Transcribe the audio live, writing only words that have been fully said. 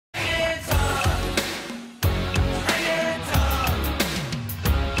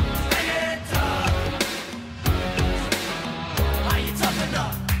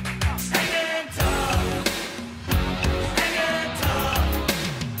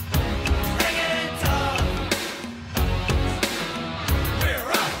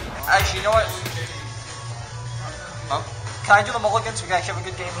you know what? Huh? Can I do the mulligans? We can actually have a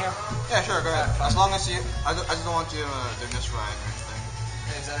good game here. Yeah, sure, go ahead. As long as you, I just don't want you to miss right or anything.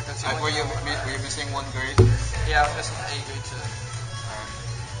 Yeah, exactly. Like, were you missing one grade? Yeah, I was missing A grade too.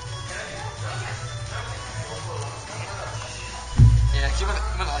 Yeah,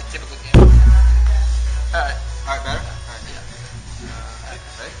 I'm gonna like keep a good game. Alright. Alright, better? Alright. Yeah.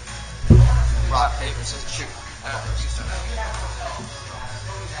 Ready? Rock, paper, scissors, shoot. Alright, you start.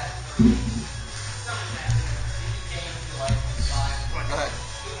 Go ahead.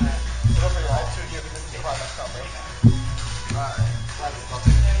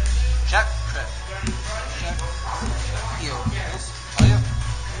 Check. Crit. Check. Heal. Are you?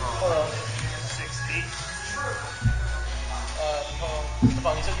 Hold on. 60.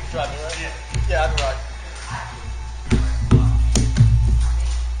 Stefan, you said you could drive me, right? Yeah, I can ride.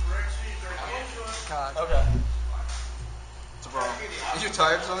 God. Okay. It's a problem. Is you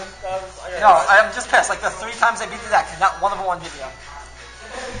tired or something? No, I'm just pissed. Like the 3 times I beat the deck, and not one of them on video.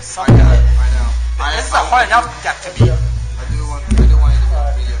 I know. This is a hard enough deck to beat. I do want you to do a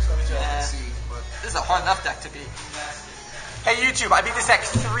video so you can see, but This is a hard enough deck to beat. Hey YouTube, I beat this deck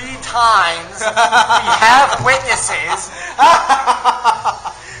 3 times. We have witnesses.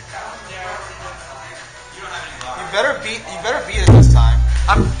 you better beat it this time.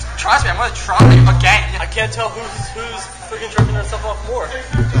 Trust me, I'm gonna try again. I can't tell who's freaking jerking themselves off more.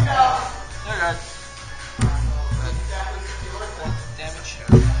 You're good. Damage.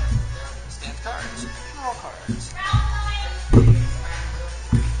 Stand cards. Draw cards.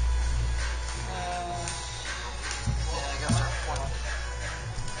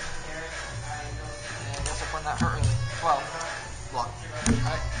 That hurt early. 12. Block.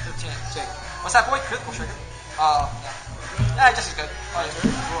 Alright, 13. Take. What's that boy? Critical trigger? No. Yeah, just as good.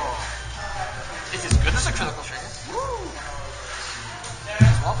 If it's good as a critical trigger. Woo!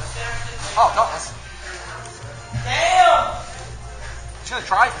 Well. Oh, Dauntless. Damn! He's gonna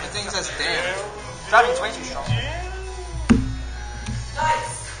drive me. The thing says damn. Driving's way too strong.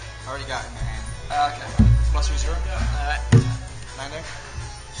 Nice. I already got it in my hand. Okay. Plus 3-0. Alright. 9 there?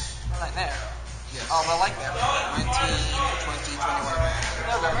 9 there. Yes. Oh, but I like that. 19, 20, 21 man.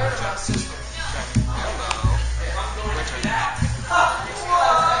 No, no. Hello.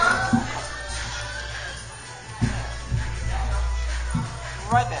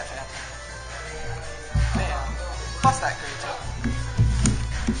 Right there, fam. Bam. Plus that grade too.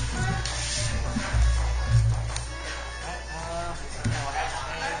 Alright,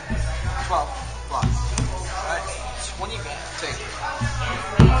 12. Block. Alright, 20 man. Take.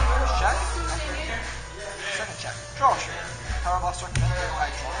 Check. Second check. Draw tree. Power Blaster Commander. I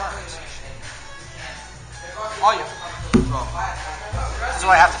draw cards. All you. Draw. This is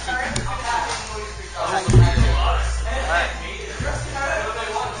what I have to keep. Roll the field. Alright.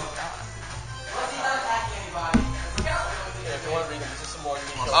 Yeah, if you want to read them, this is some more.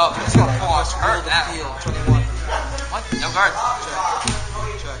 Oh, this is going to pull off Roll hurt the now. field. 21. What? No guard.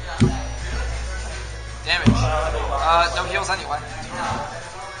 Check. Damage. No heals anyway.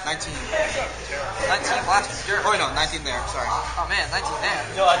 19. 19 blast. You're. Oh, no, 19 there. Sorry. Oh man, 19 there.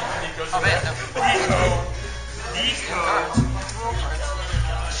 No, I didn't go Oh through man, that. no. These No cards. Roll cards.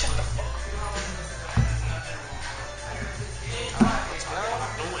 Shut the fuck Let's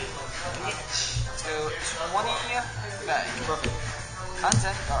go 20 bag. Perfect.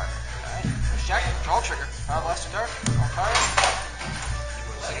 Content guard. Alright. First check. Draw trigger. Power Blaster Dark. Draw cards.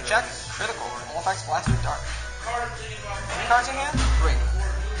 Second check. Critical. All effects Blaster Dark. 3 cards in hand? 3.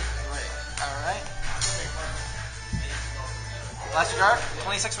 Great. Alright. Blaster Dark.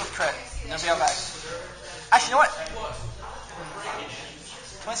 26 with crit. No BL bag. Actually, you know what?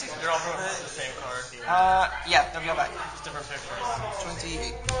 26? They're all from the same card. Yeah, no BL bag. Just different pictures.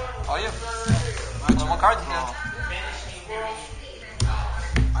 28. All you. My turn. One card in Draw. hand.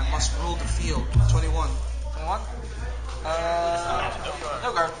 I must rule the field. 21. 21?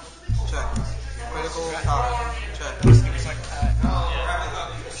 No guard. Check. Critical power. Check. Just give me a second.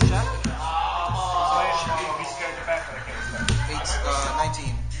 Check.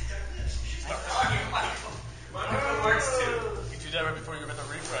 19. You do that right before you get the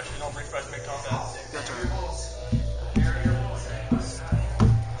refresh. You don't refresh mid-combat. Your turn.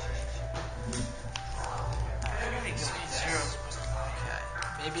 Okay.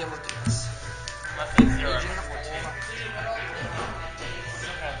 Maybe I will do this. Left hand 0. Aging the 14.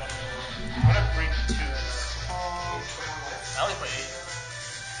 I'm gonna bring 2. I only play 8.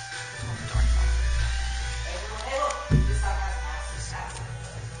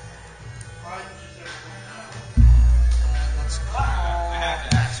 Let's call.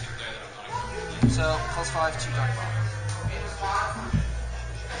 So, +5 to Dark Ball.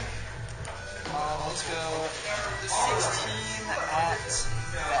 Let's go 16 at bag.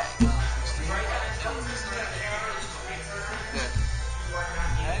 16?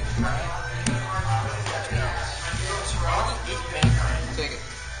 Take it.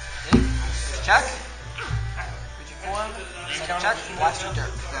 Check. Second check. Blast your dirt.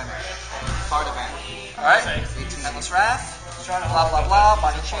 Damage. Fire the van. Alright. 18. Endless Wrath. Blah blah blah.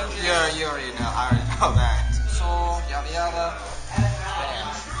 Body changes. Yeah, you already know. I already know that. Soul. Yada yada. Bam.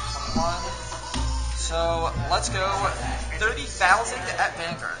 1. So let's go 30,000 at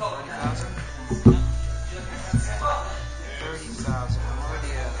Vanguard. 30,000? 30,000. I'm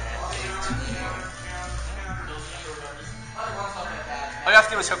already at 18. All you have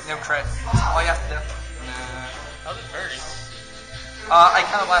to do is hope no crit. All you have to do. How's it 30? I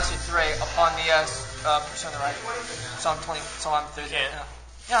kind of lasted 3 upon the Persona right. So I'm 20. So I'm 30.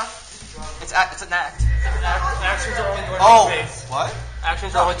 Yeah. It's an act. Actions are only during Oh, main phase. what?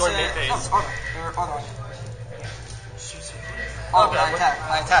 Actions are only during main phase. No, it's auto. They're auto. Oh, Okay,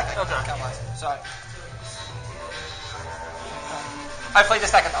 my attack. Okay. Sorry. I played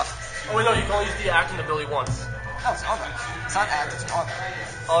this deck enough. Oh wait, no, you can only use the action ability once. No, it's auto. It's not act. It's auto.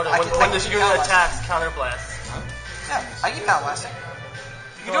 Oh no, when this unit attacks, counterblast. Yeah, I keep power blasting.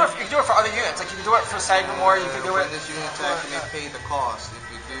 You can do it for other units. Like you can do it for Sagamore. You can do it. When this unit attack, you may pay the cost. If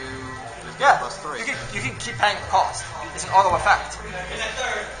you do, Yeah. +3. You can keep paying the cost. It's an auto effect.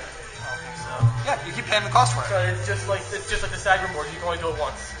 Yeah, you keep paying the cost for it. So it's just like the Sagamore. You can only do it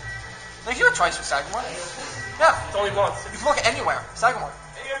once. Like you do it twice for Sagamore. Yeah, It's only once. you can look anywhere. Sagamore. Or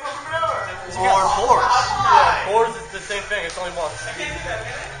horse. Yeah, Boars is the same thing. It's only once. You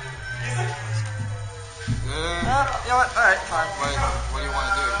know what? All right, fine. What do you want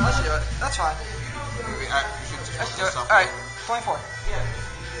to do? Let's do it. That's fine. You should just Let's do it. suffer. All right, 24.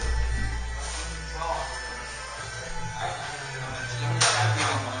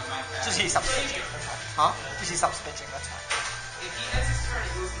 Just he stops pitching. Huh? Just he stops pitching. That's fine.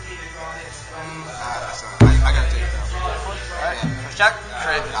 I gotta take it though. All right. First check.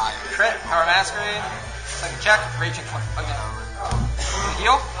 Crit. Crit. Power Masquerade. Second check. Raging Flame. Again.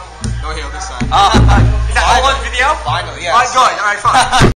 Heal. No heal this time. Is that all on video? Finally, yes. All right, good. All right, fine.